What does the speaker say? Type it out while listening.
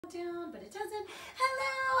down, but it doesn't.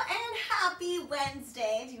 Hello and happy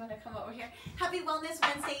Wednesday. Do you want to come over here? Happy Wellness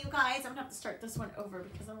Wednesday, you guys. I'm gonna have to start this one over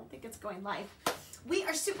because I don't think it's going live. We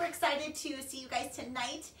are super excited to see you guys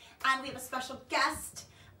tonight, and we have a special guest,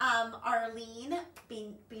 Arlene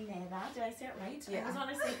Pineda. Did I say it right? Yeah. I was want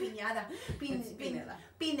to say Pineda. Pineda.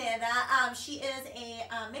 Pineda. She is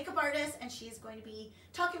a makeup artist, and she's going to be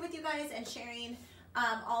talking with you guys and sharing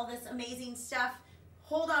all this amazing stuff.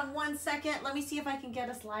 Hold on 1 second. Let me see if I can get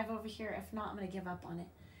us live over here. If not, I'm going to give up on it.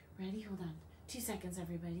 Ready? Hold on. 2 seconds,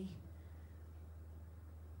 everybody.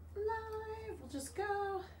 Live. We'll just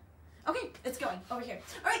go. Okay, it's going over here.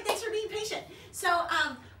 All right, thanks for being patient. So,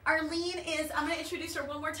 Arlene is, I'm going to introduce her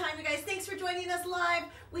one more time, you guys. Thanks for joining us live.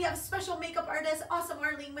 We have a special makeup artist, awesome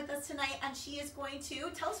Arlene, with us tonight, and she is going to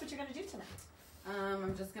tell us what you're going to do tonight.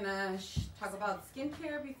 I'm just going to talk about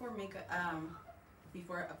skincare before makeup.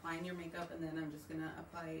 Before applying your makeup, and then I'm just gonna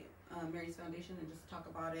apply Mary's foundation and just talk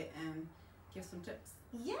about it and give some tips.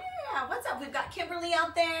 Yeah, what's up? We've got Kimberly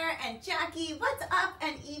out there and Jackie. What's up?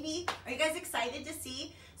 And Evie. Are you guys excited to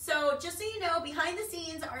see? So just so you know, behind the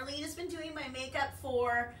scenes, Arlene has been doing my makeup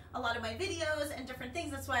for a lot of my videos and different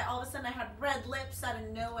things. That's why all of a sudden I had red lips out of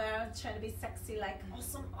nowhere. I was trying to be sexy like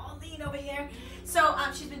awesome Arlene over here. So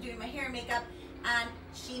she's been doing my hair and makeup, and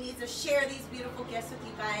she needs to share these beautiful gifts with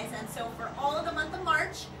you guys. And so for all of the month of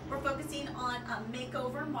March, we're focusing on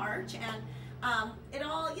Makeover March. And it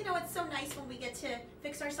all, you know, it's so nice when we get to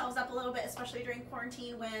fix ourselves up a little bit, especially during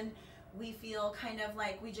quarantine when we feel kind of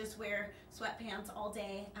like we just wear sweatpants all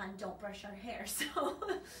day and don't brush our hair. So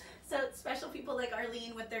special people like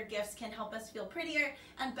Arlene with their gifts can help us feel prettier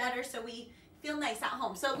and better so we feel nice at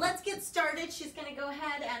home. So let's get started. She's gonna go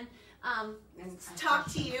ahead and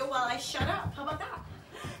talk to you while I shut up. How about that?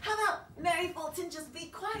 How about Mary Fulton just be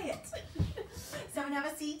quiet? So I'm gonna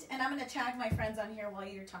have a seat and I'm gonna tag my friends on here while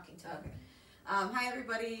you're talking to them. Okay. Hi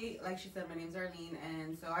everybody. Like she said, my name's Arlene,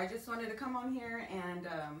 and so I just wanted to come on here and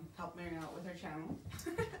help Mary out with her channel.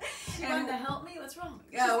 You want to help me? What's wrong?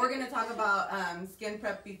 Yeah, we're gonna talk about skin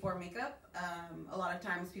prep before makeup. A lot of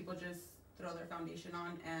times people just throw their foundation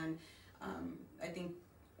on, and I think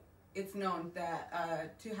it's known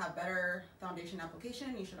that to have better foundation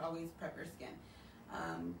application, you should always prep your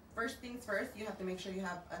skin. First things first, you have to make sure you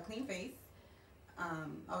have a clean face.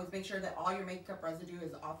 Always make sure that all your makeup residue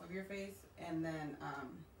is off of your face. And then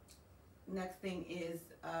next thing is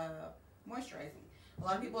moisturizing. A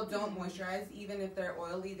lot of people don't moisturize. Even if they're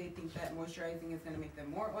oily, they think that moisturizing is going to make them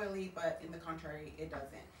more oily, but in the contrary, it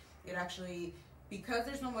doesn't. It actually, because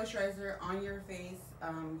there's no moisturizer on your face,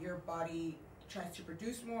 your body tries to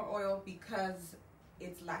produce more oil because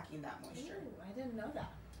it's lacking that moisture. Ooh, I didn't know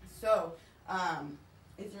that. So,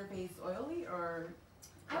 is your face oily or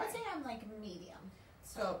dry? I would say I'm like medium.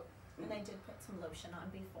 So, and I did put some lotion on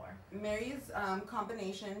before. Mary's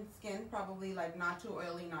combination skin, probably like not too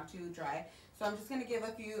oily, not too dry. So I'm just going to give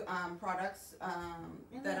a few products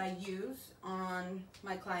that I use on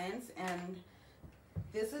my clients. And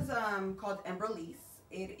this is called Embryolisse.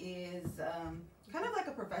 It is kind of like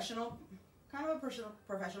a professional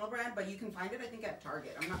brand, but you can find it, I think, at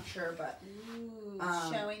Target. I'm not sure, but Ooh,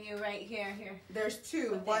 showing you right here. There's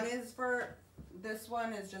two. One is for, this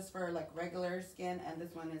one is just for like regular skin, and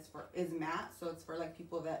this one is matte, so it's for like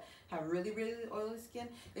people that have really oily skin.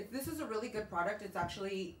 This is a really good product. It's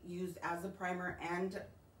actually used as a primer and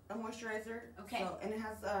a moisturizer. Okay. So, and it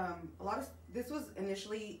has a lot of, this was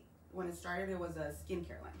initially, when it started, it was a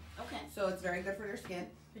skincare line. Okay. So it's very good for your skin.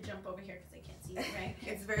 You jump over here because I can't see it, right?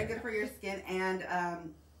 It's very good for your skin, and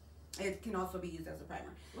it can also be used as a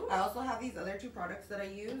primer. Ooh. I also have these other two products that I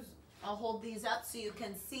use. I'll hold these up so you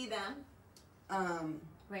can see them.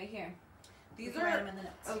 Right here. These are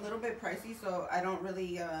a little bit pricey, so I don't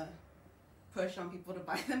really push on people to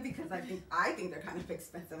buy them because I think they're kind of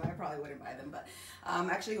expensive. I probably wouldn't buy them, but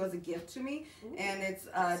actually it was a gift to me. Ooh, and it's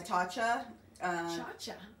Tatcha.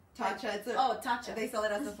 Tatcha. It's Tatcha. They sell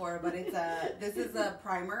it at Sephora, but it's this is a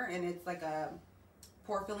primer, and it's like a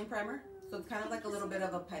pore filling primer. So it's kind of like a little bit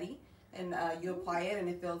of a putty, and you apply it and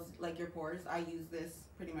it fills like your pores. I use this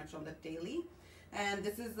pretty much on the daily, and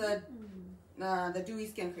this is the Dewy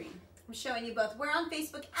Skin Cream. I'm showing you both. We're on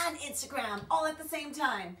Facebook and Instagram all at the same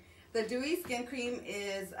time. The Dewy Skin Cream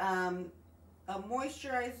is a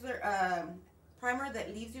moisturizer primer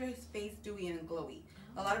that leaves your face dewy and glowy.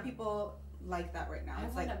 A lot of people like that right now.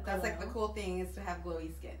 It's like that's like the cool thing is to have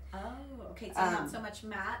glowy skin. Oh, okay. So not so much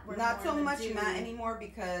matte. Not so much matte anymore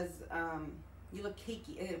because you look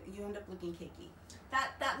cakey. You end up looking cakey.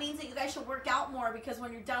 That means that you guys should work out more, because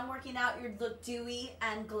when you're done working out, you look dewy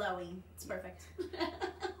and glowing. It's perfect.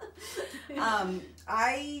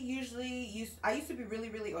 I used to be really,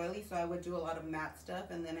 really oily, so I would do a lot of matte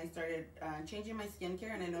stuff, and then I started changing my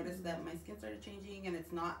skincare, and I noticed that my skin started changing, and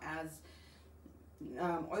it's not as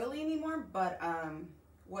oily anymore. But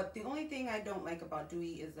the only thing I don't like about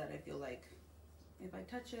dewy is that I feel like if I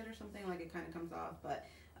touch it or something, like it kind of comes off. But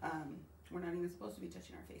we're not even supposed to be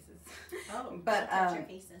touching our faces. Oh, but touch your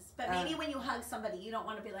faces. But maybe when you hug somebody, you don't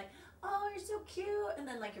want to be like, oh, you're so cute, and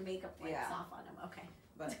then like your makeup wipes off on them. Okay.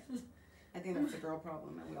 But I think that's a girl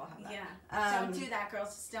problem, and we all have that. Yeah. Don't do that, girls.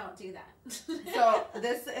 Just don't do that. So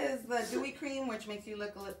this is the Dewy Cream, which makes you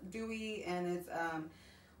look dewy, and it's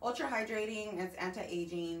ultra hydrating. It's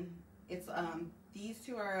anti-aging. It's these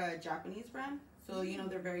two are a Japanese brand, so you know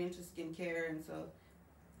they're very into skincare, and so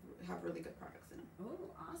have really good products in them.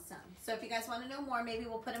 Ooh, awesome. So if you guys want to know more, maybe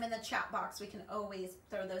we'll put them in the chat box. We can always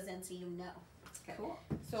throw those in so you know. Okay. Cool.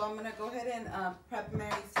 So I'm gonna go ahead and prep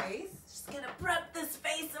Mary's face. Just gonna prep this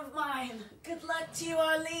face of mine. Good luck to you,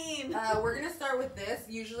 Arlene. We're gonna start with this.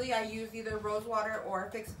 Usually I use either Rose Water or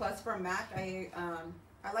Fix Plus from MAC.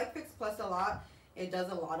 I like Fix Plus a lot. It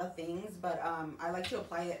does a lot of things, but I like to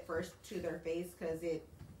apply it first to their face because it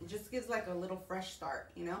just gives like a little fresh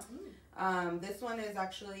start, you know. This one is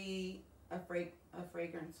actually a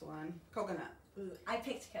fragrance one, coconut. Ooh, I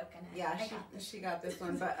picked coconut. Yeah, she got this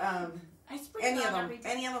one, but I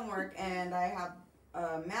any of them work. And I have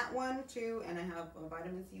a matte one too, and I have a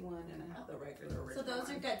vitamin C one, and I have the regular So those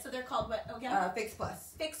are good. So they're called what? Okay. Fix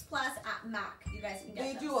Plus. Fix Plus at MAC. You guys can get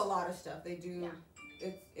They those. do a lot of stuff. They do.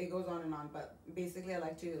 Yeah. It goes on and on, but basically I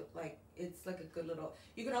like to it's like a good little.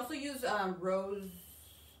 You can also use rose.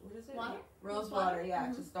 What is it? Water? Rose water,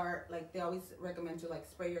 yeah, to start. Like they always recommend to like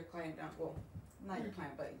spray your client down. Well, not your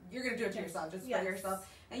client, but you're gonna do it to yourself. Just spray yourself,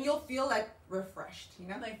 and you'll feel like refreshed. You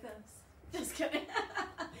know, like this. Just kidding.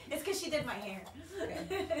 It's because she did my hair.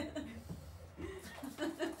 Okay.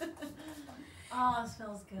 Oh, it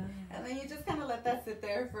smells good. And then you just kind of let that sit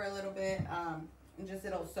there for a little bit, and just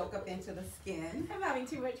it'll soak up into the skin. I'm having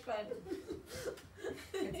too much fun.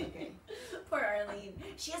 It's okay. Poor Arlene.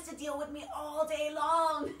 She has to deal with me all day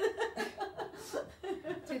long.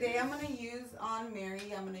 Today I'm going to use on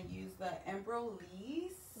Mary, I'm going to use the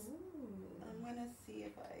Embryolisse. I'm going to see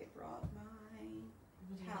if I brought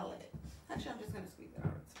my palette. Actually, I'm just going to squeeze it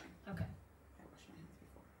out. It's fine. Okay. I washed my hands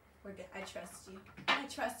before. We're good. I trust you. I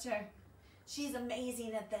trust her. She's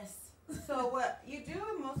amazing at this. So what you do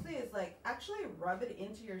mostly is like actually rub it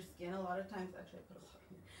into your skin. A lot of times, actually I put a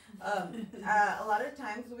lot here. A lot of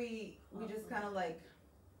times we just kind of like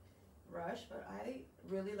rush, but I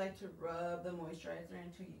really like to rub the moisturizer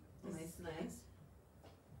into my skin.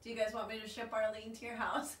 Do you guys want me to ship Arlene to your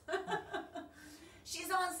house?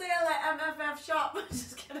 She's on sale at MFF Shop.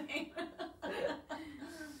 Just kidding.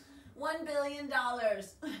 $1 billion.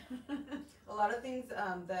 A lot of things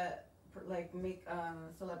that like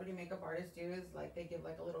celebrity makeup artists do is like they give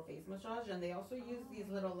like a little face massage, and they also use these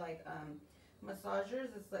little like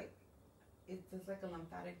massagers. It's like a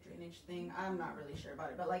lymphatic drainage thing. I'm not really sure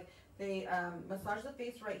about it, but like they massage the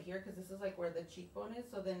face right here because this is like where the cheekbone is.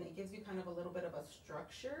 So then it gives you kind of a little bit of a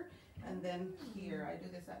structure, and then here I do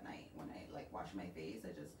this at night when I like wash my face. I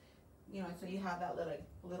just so you have that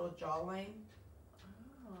little jawline.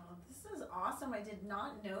 Oh, this is awesome. I did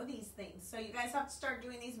not know these things. So you guys have to start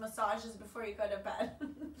doing these massages before you go to bed.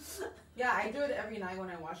 Yeah, I do it every night when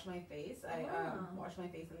I wash my face. I wash my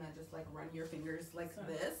face and then just like run your fingers like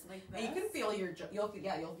this. Like this. And you can feel your you'll feel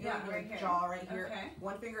your jaw right here. Okay.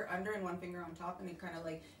 One finger under and one finger on top, and it kind of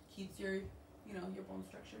like keeps your your bone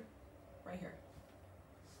structure right here.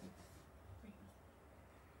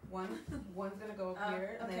 One's gonna go up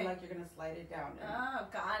here, and then like you're gonna slide it down. Oh,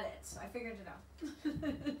 got it. I figured it out.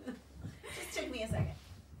 Just took me a second.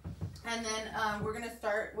 And then we're gonna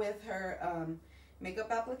start with her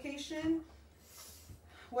makeup application.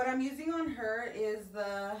 What I'm using on her is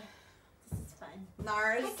the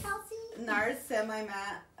NARS Semi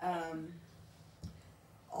Matte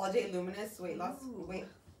All Day Luminous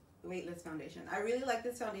Weightless Foundation. I really like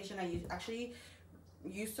this foundation. I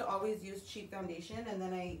used to always use cheap foundation, and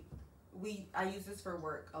then I use this for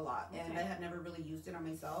work a lot, and I had never really used it on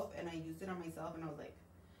myself, and I used it on myself, and I was like,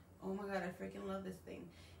 oh my god, I freaking love this thing.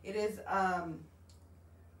 It is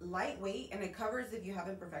lightweight, and it covers if you have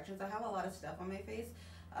imperfections. I have a lot of stuff on my face,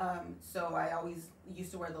 so I always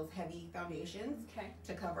used to wear those heavy foundations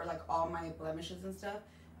to cover like all my blemishes and stuff,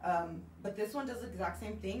 but this one does the exact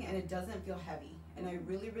same thing, and it doesn't feel heavy. And I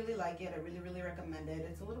really, really like it. I really, really recommend it.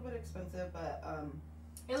 It's a little bit expensive, but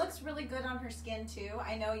it looks really good on her skin too.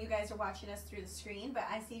 I know you guys are watching us through the screen, but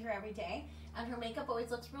I see her every day, and her makeup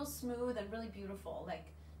always looks real smooth and really beautiful. Like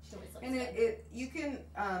she always looks good. You can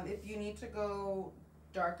if you need to go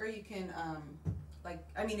darker, you can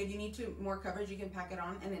if you need to more coverage, you can pack it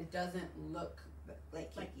on, and it doesn't look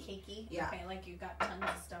like cakey. Yeah. Okay, like you got tons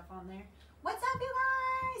of stuff on there. What's up, you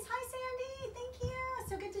guys? Hi, Sandy. Thank you.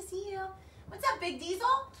 So good to see you. What's up, Big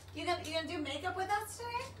Diesel? You gonna do makeup with us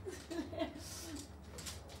today?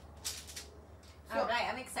 All right,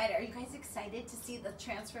 I'm excited. Are you guys excited to see the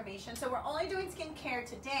transformation? So we're only doing skincare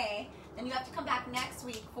today. Then you have to come back next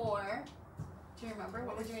week for. Do you remember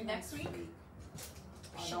what we're doing next week?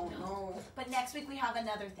 I don't know. But next week we have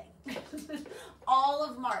another thing. All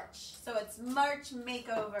of March. So it's March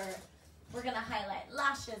makeover. We're going to highlight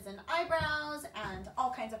lashes and eyebrows and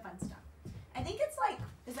all kinds of fun stuff. I think it's like,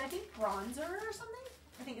 bronzer or something?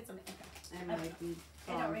 I think it's something. Okay. It might be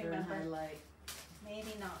I don't bronzer, remember. highlight.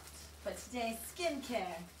 Maybe not. But today's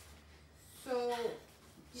skincare. So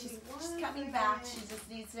She's coming back. She just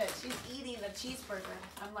needs to, she's eating the cheeseburger.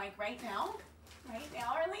 I'm like, right now? Right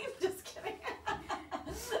now, Arlene? Just kidding.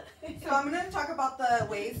 So I'm going to talk about the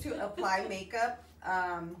ways to apply makeup.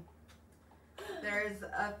 There's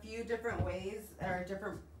a few different ways, or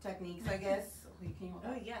different techniques, I guess.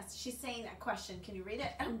 Oh, yes. She's saying a question. Can you read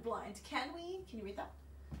it? I'm blind. Can you read that?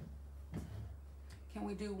 Can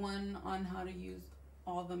we do one on how to use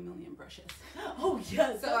all the million brushes? Oh,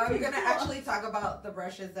 yes. So I'm going to actually talk about the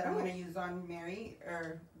brushes that I'm going to use on Mary,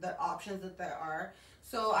 or the options that there are.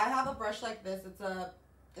 So I have a brush like this.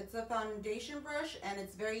 It's a foundation brush, and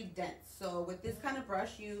it's very dense. So with this kind of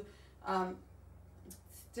brush, you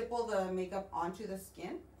stipple the makeup onto the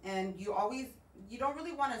skin, and you don't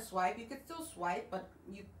really want to swipe. You could still swipe, but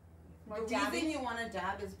the reason you want to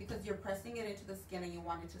dab is because you're pressing it into the skin and you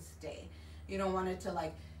want it to stay. You don't want it to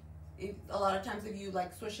a lot of times if you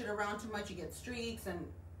swish it around too much, you get streaks,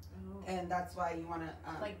 and that's why you want to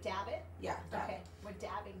dab it. Yeah. Dab. Okay, we're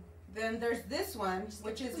dabbing. Then there's this one,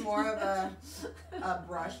 which is more of a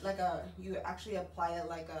brush, you actually apply it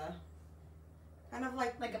like a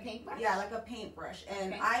paintbrush? Yeah, like a paintbrush.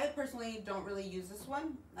 And okay. I personally don't really use this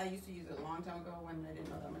one. I used to use it a long time ago when I didn't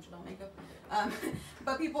know that much about makeup.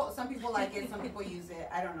 But some people like it, some people use it.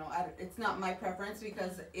 I don't know. It's not my preference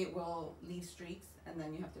because it will leave streaks, and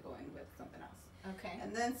then you have to go in with something else. Okay.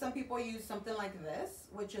 And then some people use something like this,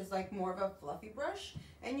 which is more of a fluffy brush,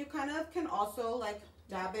 and you kind of can also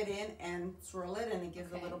dab it in and swirl it, and it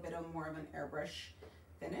gives a little bit of more of an airbrush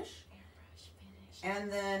finish.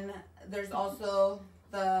 And then there's also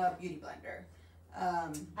the beauty blender.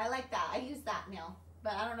 I like that. I use that now,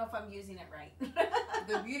 but I don't know if I'm using it right.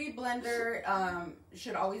 The beauty blender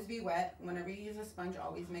should always be wet. Whenever you use a sponge,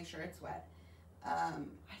 always make sure it's wet. I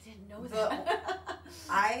didn't know that.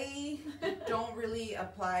 I don't really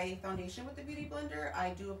apply foundation with the beauty blender. I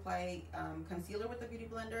do apply concealer with the beauty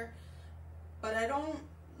blender, but I don't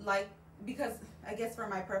because I guess for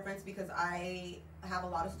my preference, because I have a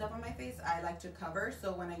lot of stuff on my face, I like to cover.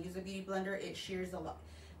 So when I use a beauty blender, it shears a lot.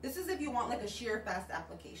 This is if you want a sheer fast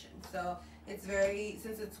application. So it's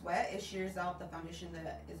since it's wet, it shears out the foundation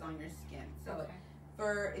that is on your skin. So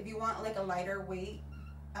if you want a lighter weight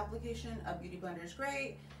application, a beauty blender is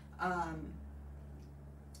great.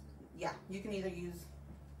 Yeah, you can either use,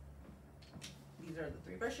 these are the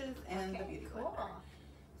 3 brushes and the beauty blender.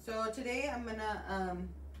 So today I'm gonna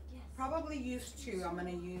probably use 2. I'm gonna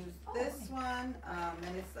use this one,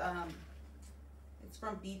 and it's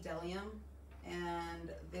from Bdellium, and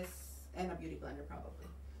a beauty blender probably.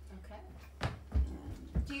 Okay.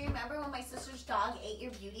 Do you remember when my sister's dog ate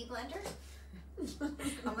your beauty blender?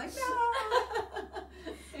 I'm like,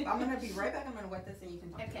 no. I'm gonna be right back. I'm gonna wet this, and you can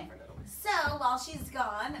talk to me for a little bit. So while she's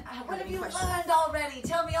gone, what have you learned already?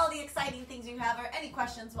 Tell me all the exciting things you have, or any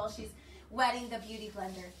questions while she's wetting the beauty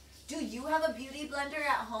blender. Do you have a beauty blender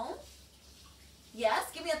at home? Yes?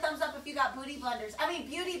 Give me a thumbs up if you got beauty blenders. I'm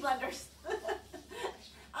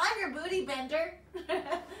your booty bender.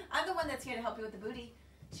 I'm the one that's here to help you with the booty.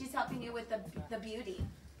 She's helping you with the beauty.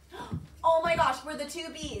 Oh my gosh, we're the 2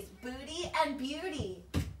 B's. Booty and beauty.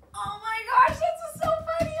 Oh my gosh, that's so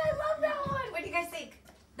funny. I love that one. What do you guys think?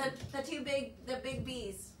 The big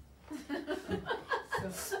B's.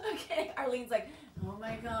 Okay, Arlene's like, oh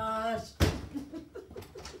my gosh.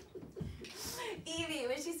 Evie,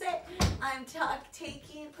 what'd she say? I'm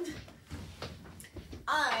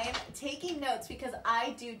taking notes because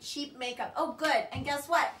I do cheap makeup. Oh, good. And guess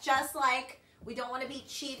what? Just like we don't want to be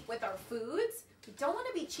cheap with our foods, we don't want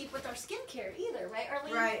to be cheap with our skincare either, right,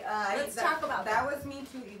 Arlene? Right. Let's talk about that. That was me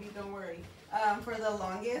too, Evie. Don't worry. For the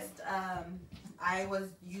longest, I was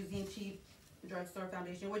using cheap drugstore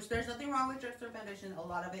foundation, which there's nothing wrong with drugstore foundation. A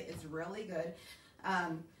lot of it is really good.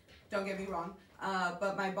 Don't get me wrong.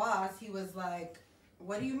 But my boss, he was like,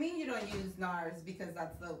 what do you mean you don't use NARS? Because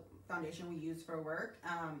that's the foundation we use for work.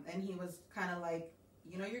 And he was kind of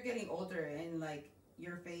you know, you're getting older and like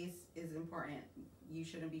your face is important. You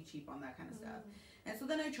shouldn't be cheap on that kind of stuff. And so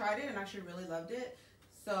then I tried it and actually really loved it.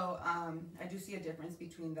 So I do see a difference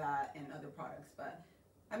between that and other products. But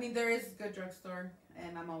I mean, there is good drugstore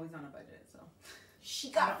and I'm always on a budget. So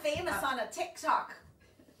she got famous on a TikTok.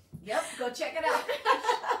 Yep. Go check it out.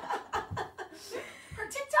 Her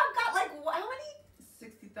TikTok got like, how many?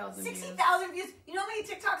 60,000 60,000 views. You know how many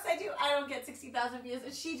TikToks I do? I don't get 60,000 views.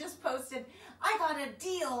 And she just posted, I got a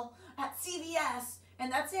deal at CVS,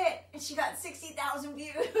 and that's it. And she got 60,000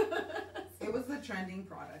 views. It was the trending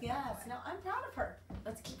product. Yes. No, I'm proud of her.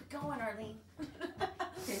 Let's keep it going, Arlene.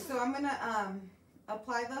 Okay, so I'm going to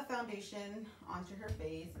apply the foundation onto her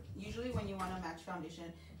face. Usually when you want to match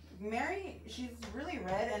foundation, Mary, she's really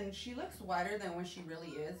red, and she looks whiter than what she really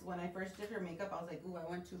is. When I first did her makeup, I was like, ooh, I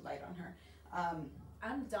went too light on her.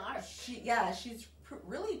 I'm dark. She's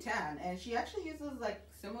really tan, and she actually uses like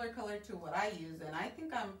similar color to what I use, and I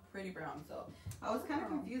think I'm pretty brown. So I was kind of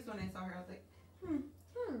confused when I saw her. I was like,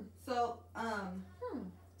 So,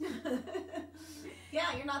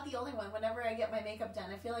 yeah, you're not the only one. Whenever I get my makeup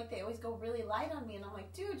done, I feel like they always go really light on me, and I'm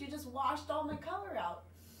like, dude, you just washed all my color out.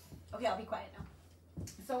 Okay, I'll be quiet now.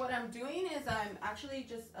 So what I'm doing is I'm actually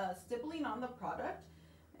just stippling on the product,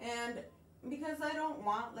 and because I don't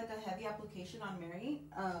want like a heavy application on Mary,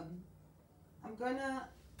 I'm gonna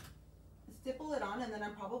stipple it on, and then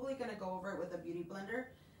I'm probably gonna go over it with a beauty blender.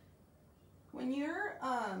 When you're,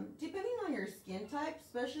 depending on your skin type,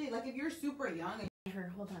 especially like if you're super young.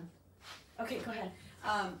 Hold on. Okay, go ahead.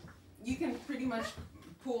 You can pretty much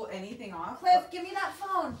pull anything off. Cliff, give me that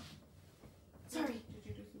phone. Sorry. Did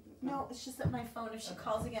you do something? No, it's just that my phone, if she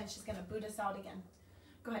calls again, she's gonna boot us out again.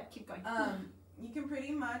 Go ahead, keep going. You can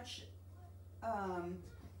pretty much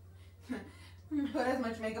put as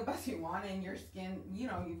much makeup as you want, and your skin, you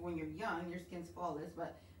know, when you're young, your skin's flawless,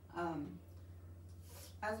 but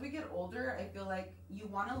as we get older, I feel like you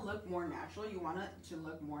want to look more natural. You want it to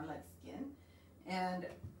look more like skin, and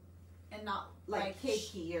not like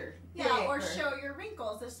cakey or or show your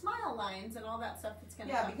wrinkles, the smile lines, and all that stuff that's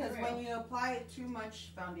gonna come because through. when you apply too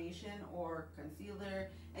much foundation or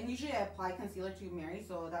concealer, and usually I apply concealer to Mary,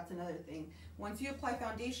 so that's another thing. Once you apply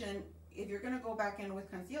foundation, if you're gonna go back in with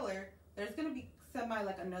concealer, there's gonna be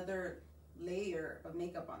like another layer of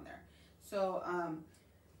makeup on there. So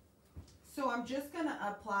so I'm just gonna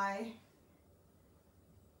apply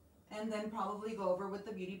and then probably go over with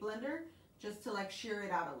the beauty blender just to like sheer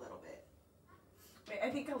it out a little bit. Wait, I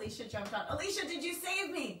think Alicia jumped on. Alicia, did you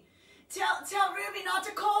save me? Tell Ruby not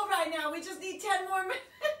to call right now. We just need 10 more minutes.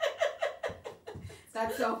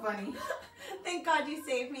 That's so funny. Thank God you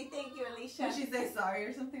saved me. Thank you, Alicia. Did she say sorry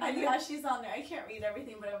or something? Yeah, she's on there. I can't read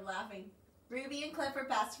everything, but I'm laughing. Ruby and Cliff are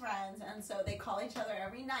best friends, and so they call each other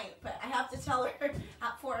every night. But I have to tell her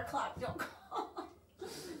at 4 o'clock, don't call.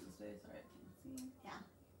 Yeah.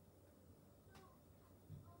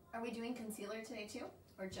 Are we doing concealer today too,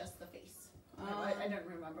 or just the face? I don't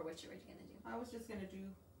remember what you were gonna do. I was just gonna do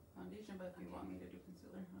foundation, but if you want me to do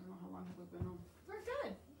concealer, I don't know how long have we been on. We're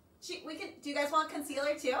good. We can. Do you guys want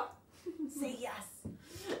concealer too? Say yes.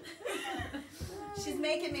 She's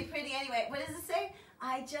making me pretty anyway. What does it say?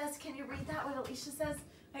 Can you read that? What Alicia says?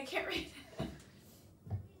 I can't read it.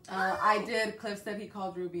 I did. Cliff said he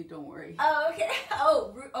called Ruby. Don't worry. Oh, okay.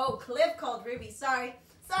 Oh, Cliff called Ruby. Sorry,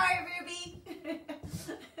 Ruby.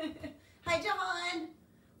 Hi, Johan.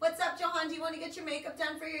 What's up, Johan? Do you want to get your makeup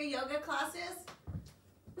done for your yoga classes?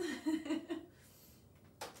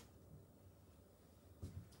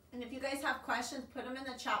 And if you guys have questions, put them in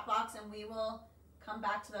the chat box, and we will come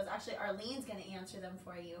back to those. Actually, Arlene's going to answer them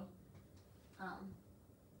for you,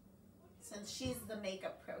 since she's the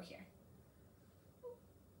makeup pro here.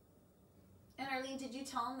 And Arlene, did you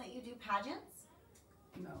tell them that you do pageants?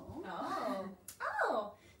 No.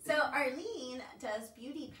 Oh. So Arlene does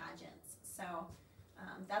beauty pageants. So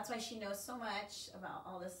that's why she knows so much about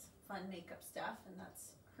all this fun makeup stuff, and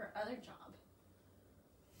that's her other job.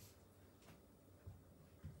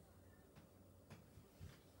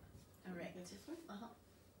 All right.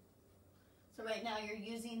 So right now you're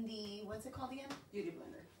using the, what's it called again? Beauty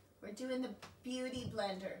blender. We're doing the beauty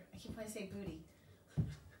blender. I keep wanting to say booty.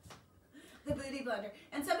 The beauty blender.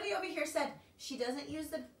 And somebody over here said she doesn't use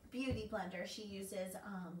the beauty blender. She uses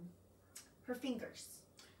her fingers.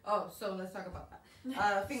 Oh, so let's talk about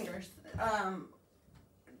that. Fingers.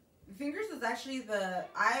 Fingers is actually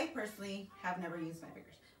I personally have never used my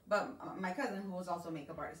fingers. But my cousin, who was also a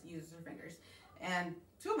makeup artist, uses her fingers. And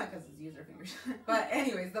 2 of my cousins use their fingers. But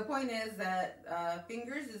anyways, the point is that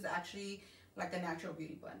fingers is actually like a natural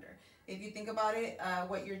beauty blender. If you think about it,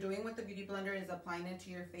 what you're doing with the beauty blender is applying it to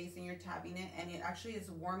your face and you're tabbing it, and it actually is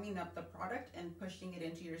warming up the product and pushing it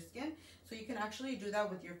into your skin. So you can actually do that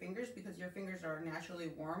with your fingers because your fingers are naturally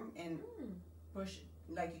warm and push,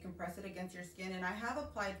 like you can press it against your skin. And I have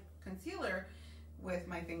applied concealer with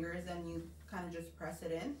my fingers, and you kind of just press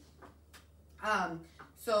it in.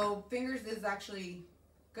 So fingers is actually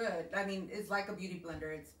good. I mean, it's like a beauty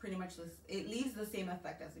blender. It's pretty much this. It leaves the same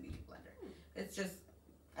effect as a beauty blender. It's just,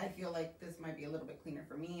 I feel like this might be a little bit cleaner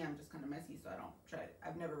for me. I'm just kind of messy, so I don't try it.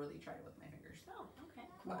 I've never really tried it with my fingers. Oh, okay,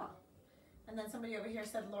 cool. And then somebody over here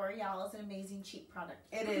said L'Oreal is an amazing cheap product.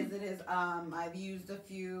 It is. It is. I've used a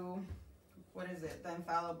few. What is it? The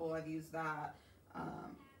Infallible. I've used that.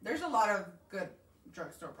 There's a lot of good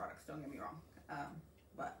drugstore products. Don't get me wrong.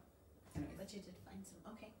 But anyways. But you did find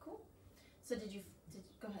some. Okay, cool. So did you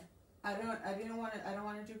go ahead? I don't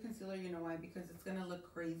want to do concealer. You know why? Because it's gonna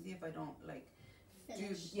look crazy if I don't like.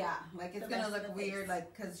 Like it's gonna look weird,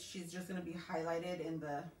 like because she's just gonna be highlighted in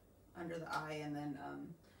the under the eye, and then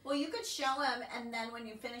well, you could show him, and then when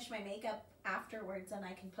you finish my makeup afterwards, then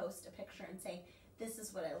I can post a picture and say this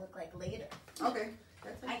is what I look like later. Okay.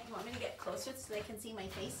 You want me to get closer so they can see my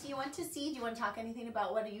face? Do you want to talk anything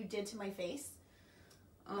about what you did to my face?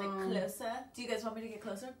 Like closer? Do you guys want me to get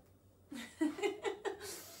closer?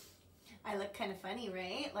 I look kind of funny,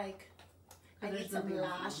 right? Like. I need some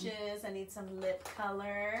lashes. I need some lip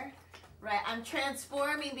color. Right, I'm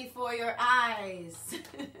transforming before your eyes.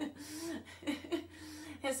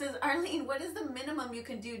 It says, Arlene, what is the minimum you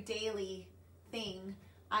can do daily thing?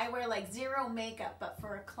 I wear like zero makeup, but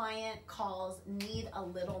for a client calls, need a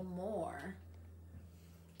little more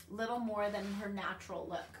than her natural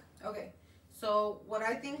look. Okay, so what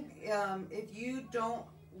I think, if you don't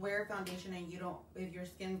wear foundation and if your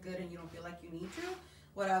skin's good and you don't feel like you need to,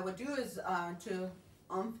 what I would do is to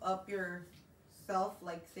up yourself,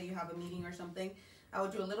 like say you have a meeting or something, I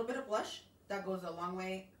would do a little bit of blush. That goes a long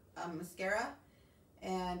way. Mascara,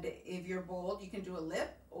 and if you're bold, you can do a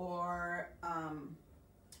lip or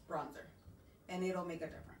bronzer, and it'll make a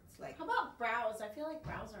difference. Like, how about brows? I feel like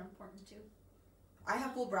brows are important too. I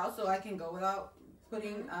have full brows, so I can go without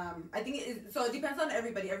putting, I think so it depends on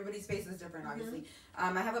everybody. Everybody's face is different, obviously.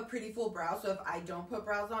 I have a pretty full brow, so if I don't put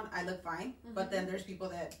brows on, I look fine. But then there's people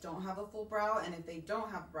that don't have a full brow, and if they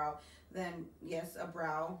don't have a brow, then yes, a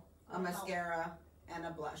brow, a mascara, and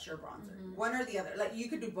a blush or bronzer. One or the other. Like, you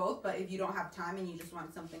could do both, but if you don't have time and you just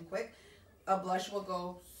want something quick, a blush will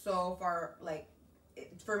go so far, like,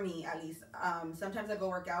 for me at least. Sometimes I go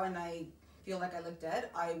work out and I feel like I look dead.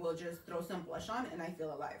 I will just throw some blush on and I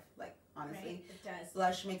feel alive. Like, honestly, right, it does.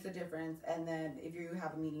 Blush makes a difference. And then if you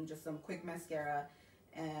have a meeting, just some quick mascara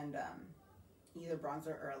and either bronzer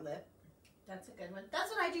or a lip. That's a good one. That's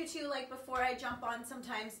what I do too. Like, before I jump on,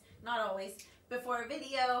 sometimes, not always, before a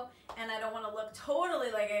video, and I don't want to look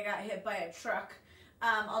totally like I got hit by a truck,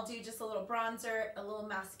 I'll do just a little bronzer, a little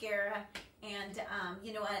mascara, and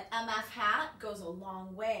you know, an MF hat goes a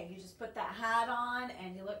long way. You just put that hat on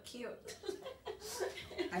and you look cute.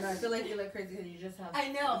 I know, I feel like you look crazy because you just have, I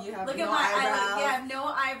know. You have look no at my eyebrows. I have no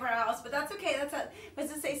eyebrows, but that's okay. That's a,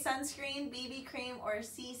 does it say sunscreen, BB cream, or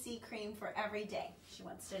CC cream for every day? She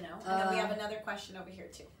wants to know. And then we have another question over here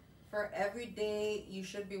too. For every day, you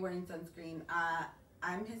should be wearing sunscreen.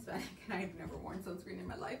 I'm Hispanic and I've never worn sunscreen in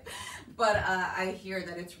my life, but I hear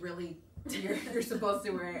that it's really, you're supposed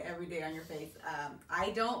to wear it every day on your face. I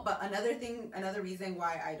don't, but another reason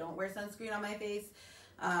why I don't wear sunscreen on my face,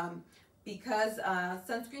 because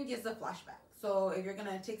sunscreen gives a flashback. So if you're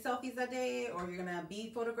gonna take selfies that day or you're gonna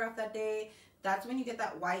be photographed that day, that's when you get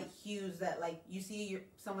that white hues that, like, you see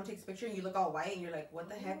someone takes a picture and you look all white and you're like, what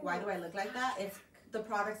the heck? Why do I look like that? It's the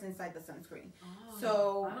products inside the sunscreen. Oh,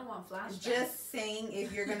 so I don't want flashbacks. Just saying,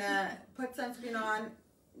 if you're gonna put sunscreen on,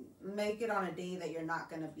 make it on a day that you're not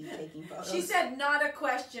gonna be taking photos. She said, not a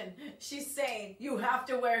question. She's saying you have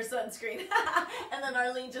to wear sunscreen. And then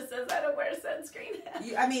Arlene just says, I don't wear sunscreen.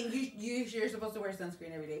 You're supposed to wear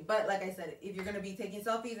sunscreen every day. But like I said, if you're gonna be taking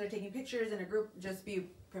selfies or taking pictures in a group, just be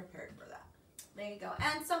prepared for that. There you go.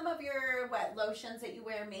 And some of your lotions that you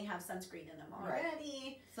wear may have sunscreen in them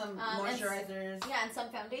already. Right. Some moisturizers. And some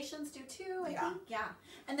foundations do too, I think. Yeah.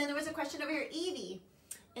 And then there was a question over here, Evie.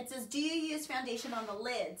 It says, do you use foundation on the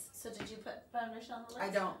lids? So did you put foundation on the lids? I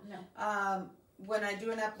don't. No. When I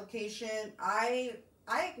do an application,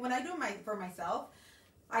 when I do for myself,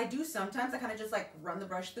 I do sometimes. I kind of just like run the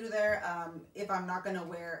brush through there. If I'm not gonna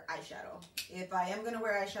wear eyeshadow, if I am gonna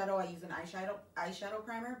wear eyeshadow, I use an eyeshadow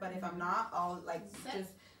primer. But if I'm not, I'll like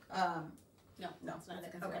just no, it's not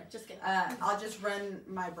it. Okay, just kidding. I'll just run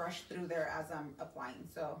my brush through there as I'm applying.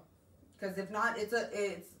 So, Because if not,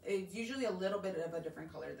 it's usually a little bit of a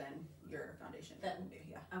different color than your foundation.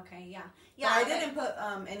 Yeah. Okay. Yeah. Yeah. But I didn't put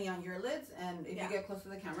any on your lids, and if you get close to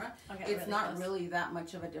the camera, it's really not really that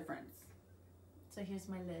much of a difference. So here's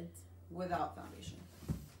my lids without foundation.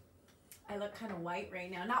 I look kind of white right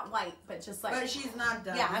now. Not white, but just like. But she's not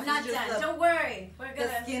done. Yeah, I'm not done. Don't worry. We're gonna.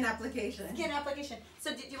 The skin application. Skin application.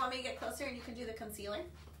 So do you want me to get closer and you can do the concealer?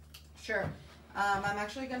 Sure. I'm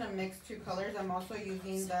actually going to mix two colors. I'm also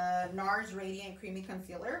using the NARS Radiant Creamy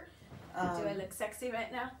Concealer. Do I look sexy right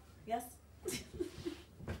now? Yes?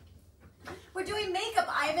 We're doing makeup,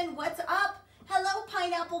 Ivan. What's up? Hello,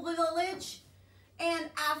 Pineapple Village. And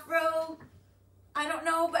Afro. I don't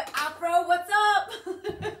know, but Afro, what's up?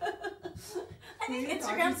 I think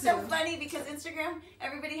Instagram's so funny because Instagram,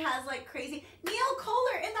 everybody has like crazy. Neil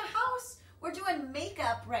Kohler in the house. We're doing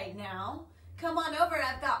makeup right now. Come on over.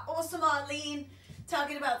 I've got awesome Arlene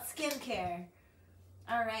talking about skincare.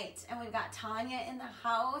 All right. And we've got Tanya in the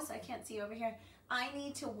house. I can't see over here. I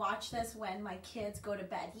need to watch this when my kids go to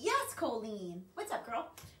bed. Yes, Colleen. What's up,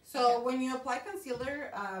 girl? So when you apply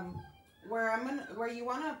concealer, where you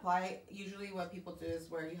want to apply, usually what people do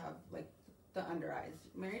is where you have like the under eyes.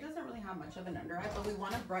 Mary doesn't really have much of an under eye, but we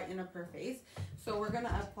want to brighten up her face. So we're going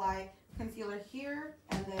to apply concealer here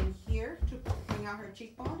and then here to bring out her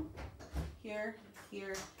cheekbone. Here,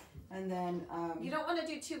 and then you don't want to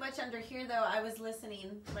do too much under here though. I was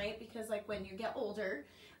listening, right? Because like when you get older,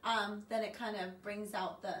 then it kind of brings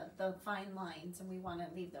out the fine lines, and we want to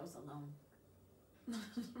leave those alone.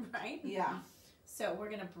 Right? Yeah. So we're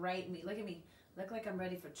gonna brighten me. Look at me. Look like I'm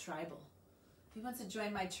ready for tribal. Who wants to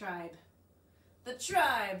join my tribe? The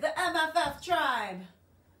tribe, the MFF tribe.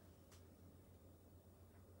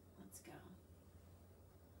 Let's go.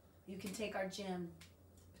 You can take our gym.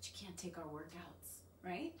 But you can't take our workouts,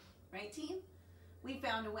 right? Right, team? We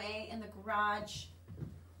found a way in the garage.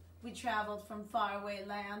 We traveled from faraway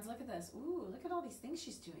lands. Look at this. Ooh, look at all these things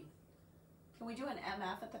she's doing. Can we do an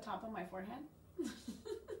MF at the top of my forehead?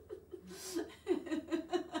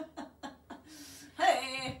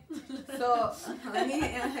 Hey! So, let me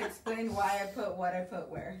explain why I put what I put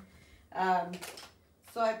where.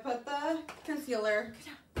 So I put the concealer,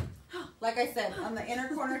 like I said, on the inner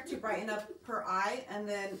corner to brighten up her eye, and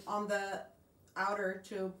then on the outer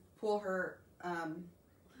to pull her,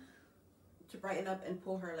 to brighten up and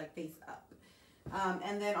pull her like face up.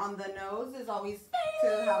 And then on the nose is always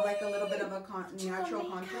to have like a little bit of a natural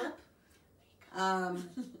contour.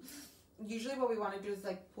 Usually what we want to do is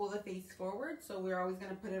like pull the face forward, so we're always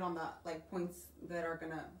going to put it on the like points that are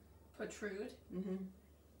going to protrude. Mm-hmm.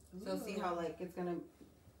 So see how like it's going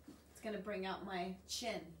to bring out my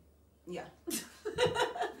chin. Yeah.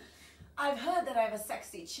 I've heard that I have a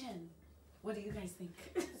sexy chin. What do you guys think?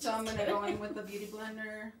 So I'm going to go in with the Beauty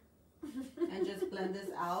Blender and just blend this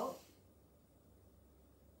out.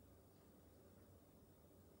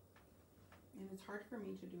 And it's hard for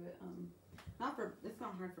me to do it. It's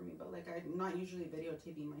not hard for me, but like I'm not usually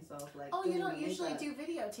videotaping myself. Like, oh, you don't usually do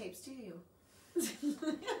videotapes, do you?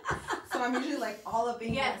 So I'm usually like all up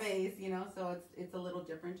in your face, you know. So it's a little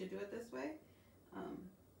different to do it this way.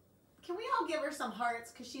 Can we all give her some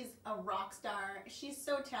hearts because she's a rock star? She's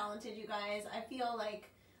so talented, you guys. I feel like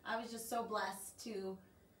I was just so blessed to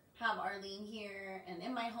have Arlene here and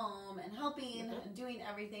in my home and helping and doing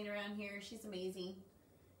everything around here. She's amazing.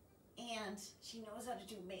 And she knows how to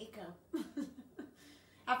do makeup.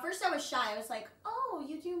 At first I was shy. I was like, oh,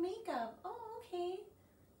 you do makeup. Oh, okay.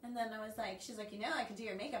 And then I was like, she's like, you know, I can do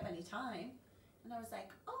your makeup anytime. And I was like,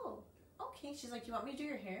 oh, okay. She's like, you want me to do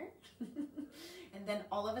your hair? And then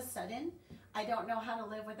all of a sudden, I don't know how to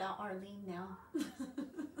live without Arlene now.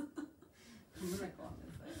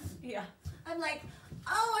 Yeah. I'm like,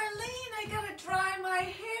 oh, Arlene, I gotta dry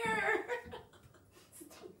my hair.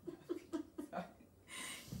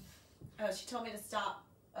 Oh, she told me to stop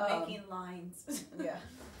making lines.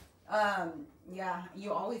 Yeah. Yeah,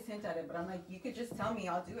 you always hint at it, but I'm like, you could just tell me,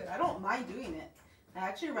 I'll do it. I don't mind doing it. I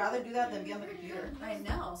actually rather do that than be on the computer. I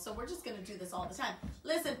know, so we're just going to do this all the time.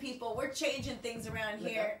 Listen, people, we're changing things around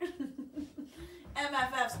here.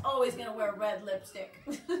 MFF's always going to wear red lipstick.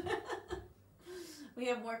 We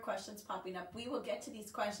have more questions popping up. We will get to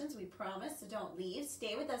these questions, we promise, so don't leave.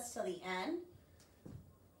 Stay with us till the end.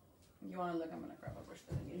 You want to look? I'm going to grab a brush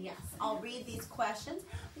for the Yes, I'll read these questions.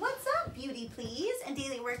 What's up, beauty please, and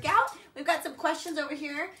daily workout? We've got some questions over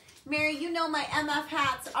here. Mary, you know my MF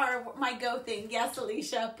hats are my go thing. Yes,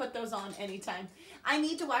 Alicia, put those on anytime. I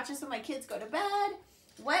need to watch this when my kids go to bed.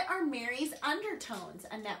 What are Mary's undertones?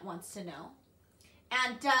 Annette wants to know.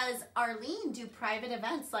 And does Arlene do private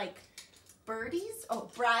events like birdies? Oh,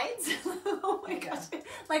 brides? Oh my gosh,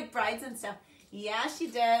 like brides and stuff. Yeah, she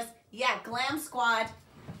does. Yeah, Glam Squad.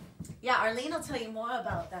 Yeah, Arlene will tell you more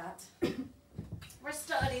about that. We're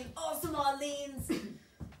starting awesome Arlene's,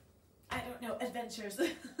 I don't know, adventures. Look,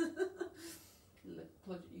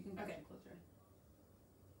 close, you can Okay. closer.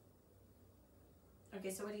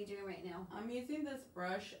 Okay, so what are you doing right now? I'm using this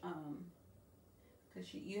brush,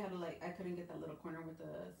 cause you had to I couldn't get that little corner with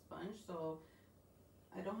the sponge, so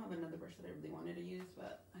I don't have another brush that I really wanted to use,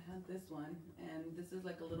 but I had this one, and this is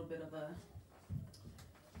like a little bit of a,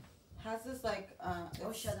 has this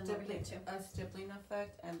show them over here too. a stippling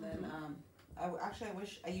effect, and then I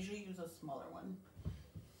wish I usually use a smaller one,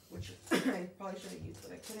 which I probably should have used,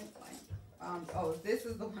 but I couldn't find. This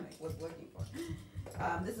is the one I was looking for.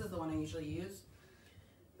 This is the one I usually use.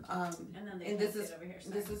 And then they this it is over here.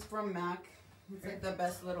 this is from MAC. It's like the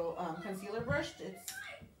best little concealer brush. It's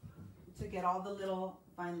to get all the little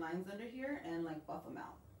fine lines under here and like buff them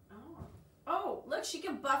out. Oh, look, she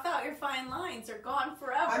can buff out your fine lines. They're gone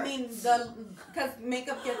forever. I mean, because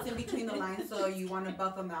makeup gets in between the lines, so you want to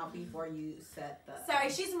buff them out before you set the. Sorry,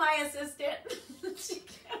 she's my assistant. She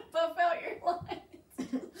can't buff out your lines.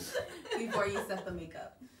 Before you set the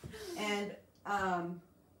makeup. And I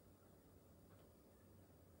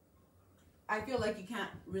feel like you can't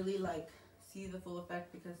really see the full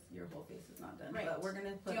effect because your whole face is not done. Right. But we're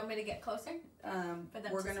gonna put. Do you want me to get closer?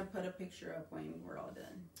 We're gonna put a picture up when we're all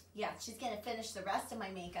done. Yeah, she's gonna finish the rest of my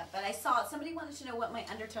makeup. But I saw somebody wanted to know what my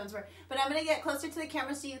undertones were. But I'm gonna get closer to the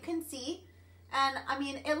camera so you can see. And I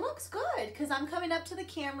mean, it looks good because I'm coming up to the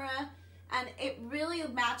camera, and it really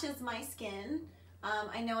matches my skin.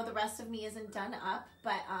 I know the rest of me isn't done up,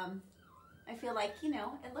 but I feel like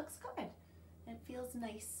it looks good. It feels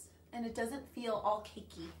nice, and it doesn't feel all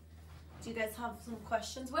cakey. Do you guys have some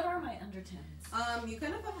questions? What are my undertones? You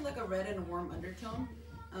kind of have like a red and a warm undertone.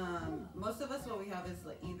 Most of us, what we have is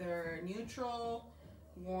either neutral,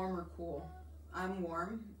 warm, or cool. I'm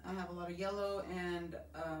warm. I have a lot of yellow and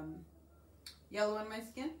yellow in my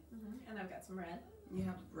skin. And I've got some red. You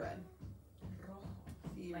have red.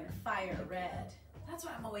 Like fire red. That's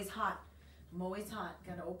why I'm always hot. I'm always hot.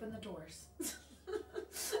 Gotta open the doors.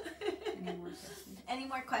 Any more questions? Any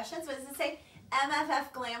more questions? What does it say?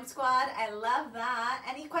 MFF Glam Squad. I love that.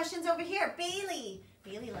 Any questions over here? Bailey.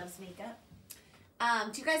 Bailey loves makeup.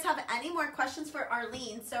 Do you guys have any more questions for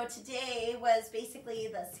Arlene? So today was basically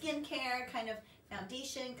the skincare, kind of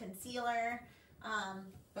foundation, concealer.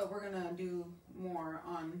 But we're going to do more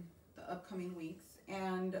on the upcoming weeks.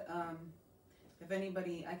 And if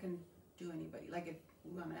anybody, I can do anybody. Like if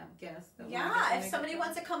we want to have guests. Yeah, if somebody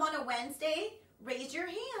wants to come on a Wednesday, raise your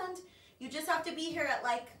hand. You just have to be here at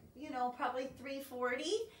probably 3:40.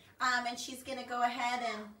 And she's going to go ahead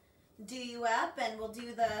and do you up, and we'll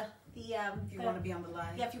do if you want to be on the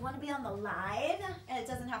live. Yeah, if you want to be on the live, and it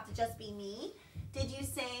doesn't have to just be me. Did you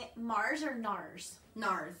say Mars or NARS?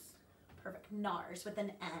 NARS. Perfect. NARS with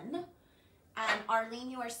an N. And Arlene,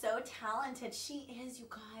 you are so talented. She is, you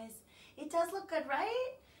guys. It does look good,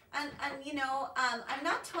 right? And I'm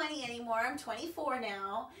not 20 anymore. I'm 24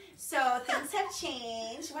 now. So things have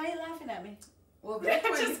changed. Why are you laughing at me? Well, if you're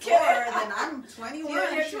 24, Just kidding. Then I'm 21.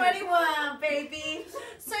 You're 21, baby.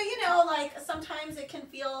 So, sometimes it can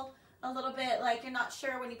feel a little bit like you're not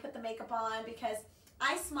sure when you put the makeup on, because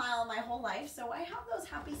I smile my whole life, so I have those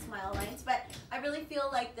happy smile lines, but I really feel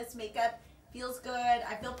like this makeup feels good.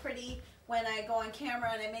 I feel pretty when I go on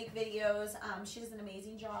camera and I make videos. She does an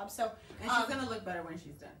amazing job. So, and she's going to look better when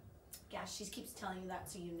she's done. Yeah, she keeps telling you that,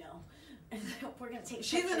 so you know. We're going to take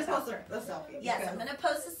She's going to post a selfie. Yes, I'm going to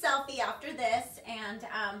post a selfie after this.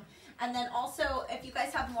 And then also, if you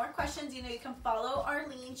guys have more questions, you can follow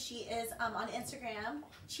Arlene. She is on Instagram,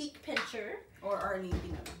 Cheek Pincher. Or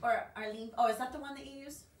Arlene. Or Arlene. Oh, is that the one that you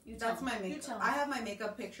use? That's my makeup. I have my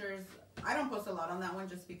makeup pictures. I don't post a lot on that one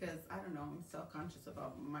just because, I don't know, I'm self-conscious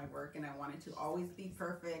about my work and I want it to always be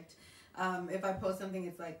perfect. If I post something,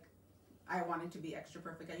 it's like I want it to be extra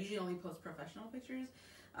perfect. I usually only post professional pictures.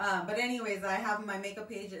 But anyways, I have my makeup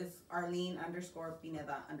page is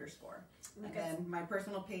Arlene_Pineda_. And then my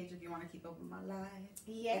personal page, if you want to keep up with my life,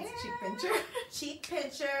 it's Cheek Pincher. Cheek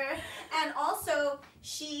Pincher. And also,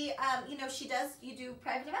 she, she does, you do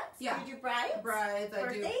private events? Yeah. You do brides? Brides,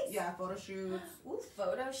 birthdays? I do. Yeah, photo shoots. Ooh,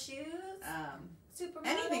 photo shoots. Supermodel.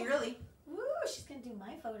 Anything, really. Ooh, she's going to do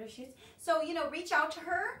my photo shoots. So, reach out to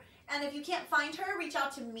her. And if you can't find her, reach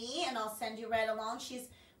out to me, and I'll send you right along. She's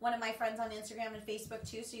one of my friends on Instagram and Facebook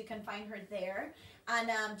too, so you can find her there. And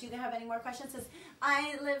do you have any more questions? Says,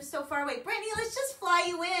 I live so far away. Brittany, let's just fly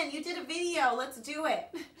you in. You did a video. Let's do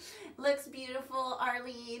it. Looks beautiful,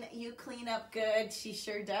 Arlene. You clean up good. She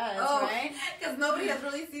sure does, right? Because nobody has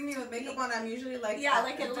really seen me with makeup on. I'm usually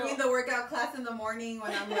doing the workout class in the morning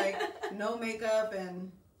when I'm no makeup,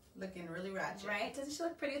 and looking really ratchet. Right? Doesn't she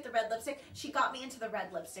look pretty with the red lipstick? She got me into the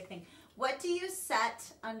red lipstick thing. What do you set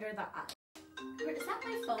under the eye? Is that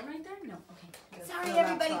my phone right there? No. Okay. That's Sorry, the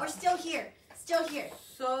everybody. laptop. We're still here. Still here.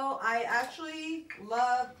 So I actually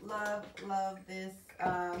love this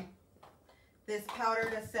this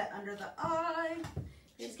powder to set under the eye.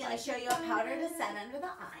 She's going to show you a powder to set under the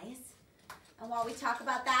eyes. And while we talk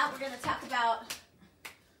about that, we're going to talk about,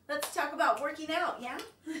 let's talk about working out, yeah?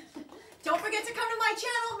 Don't forget to come to my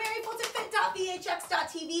channel,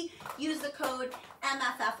 maryfultonfit.vhx.tv. Use the code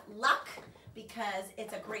MFFLUCK because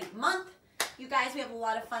it's a great month. You guys, we have a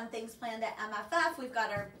lot of fun things planned at MFF. We've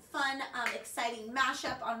got our fun, exciting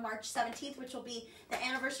mashup on March 17th, which will be the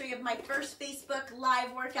anniversary of my first Facebook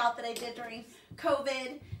Live workout that I did during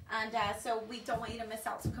COVID. And so we don't want you to miss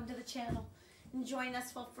out. So come to the channel and join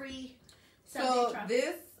us for free. So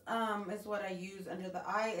this is what I use under the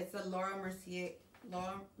eye. It's the Laura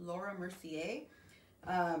Mercier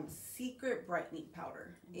Secret Brightening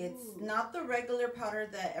Powder. It's not the regular powder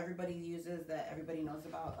that everybody uses, that everybody knows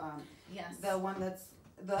about. Yes. The one that's,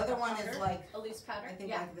 the other one is like, a loose powder. I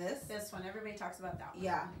think like this. This one, everybody talks about that one.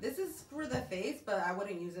 Yeah, this is for the face, but I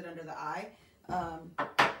wouldn't use it under the eye.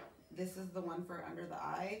 This is the one for under the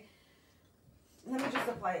eye. Let me just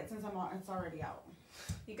apply it since it's already out.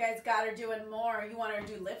 You guys got her doing more. You want her to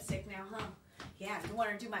do lipstick now, huh? Yeah, you want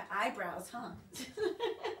her to do my eyebrows, huh?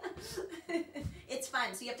 It's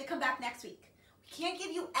fun. So you have to come back next week. We can't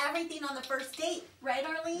give you everything on the first date, right,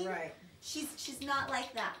 Arlene? Right. She's not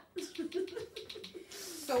like that.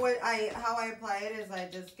 So how I apply it is I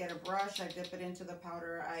just get a brush, I dip it into the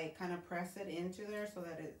powder, I kind of press it into there so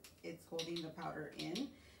that it's holding the powder in,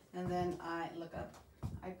 and then I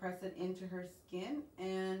press it into her skin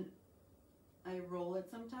and I roll it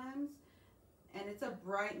sometimes, and it's a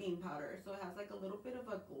brightening powder, so it has like a little bit of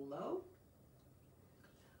a glow,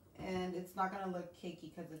 and it's not gonna look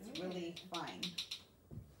cakey because it's really fine.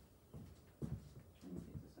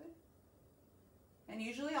 And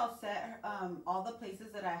usually I'll set all the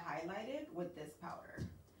places that I highlighted with this powder.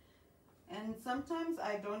 And sometimes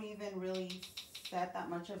I don't even really set that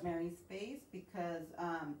much of Mary's face because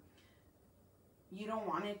you don't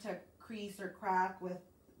want it to crease or crack with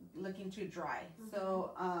looking too dry.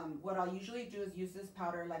 So what I'll usually do is use this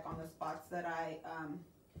powder like on the spots that I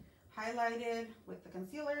highlighted with the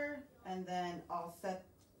concealer, and then I'll set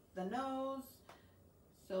the nose.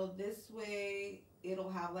 So this way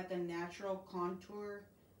it'll have like a natural contour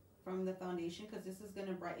from the foundation, because this is going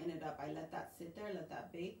to brighten it up. I let that sit there, let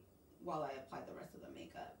that bake while I apply the rest of the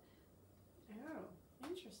makeup. Oh,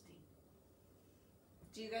 interesting.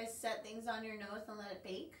 Do you guys set things on your nose and let it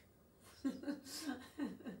bake?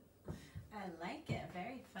 I like it.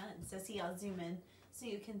 Very fun. So see, I'll zoom in so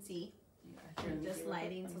you can see. Yeah, This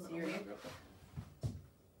lighting's a little weird.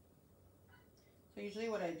 So usually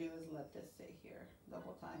what I do is let this sit here the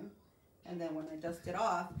whole time. And then when I dust it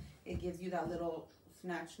off, it gives you that little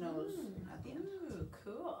snatch nose at the end. Ooh,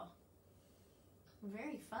 cool.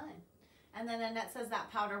 Very fun. And then Annette says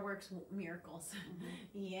that powder works miracles.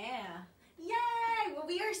 Yeah. Yay! Well,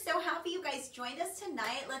 we are so happy you guys joined us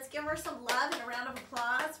tonight. Let's give her some love and a round of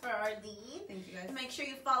applause for Arlene. Thank you guys. And make sure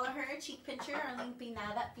you follow her, cheek pincher, Arlene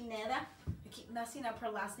Pineda. I keep messing up her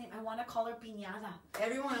last name. I want to call her Pineda.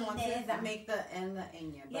 Everyone wants to make the N the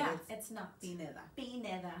Enya, but yeah, it's not. Pineda.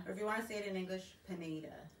 Pineda. Or if you want to say it in English,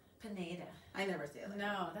 Pineda. Pineda. I never say it like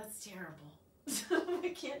No, that's terrible. We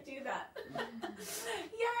can't do that.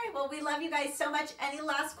 Yay! Well, we love you guys so much. Any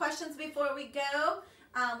last questions before we go?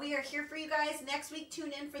 We are here for you guys. Next week,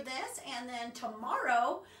 tune in for this. And then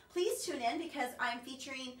tomorrow, please tune in because I'm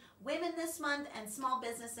featuring women this month and small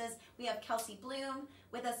businesses. We have Kelsey Bloom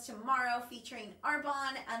with us tomorrow featuring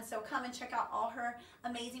Arbonne. And so come and check out all her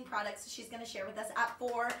amazing products she's going to share with us at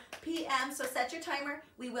 4 p.m. So set your timer.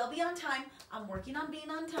 We will be on time. I'm working on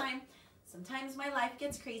being on time. Sometimes my life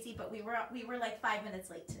gets crazy, but we were like 5 minutes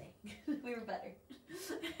late today. We were better.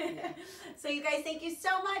 Yeah. So you guys, thank you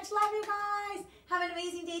so much. Love you guys. Have an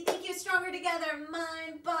amazing day. Thank you. Stronger together,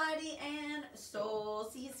 mind, body, and soul.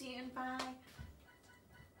 See you soon. Bye.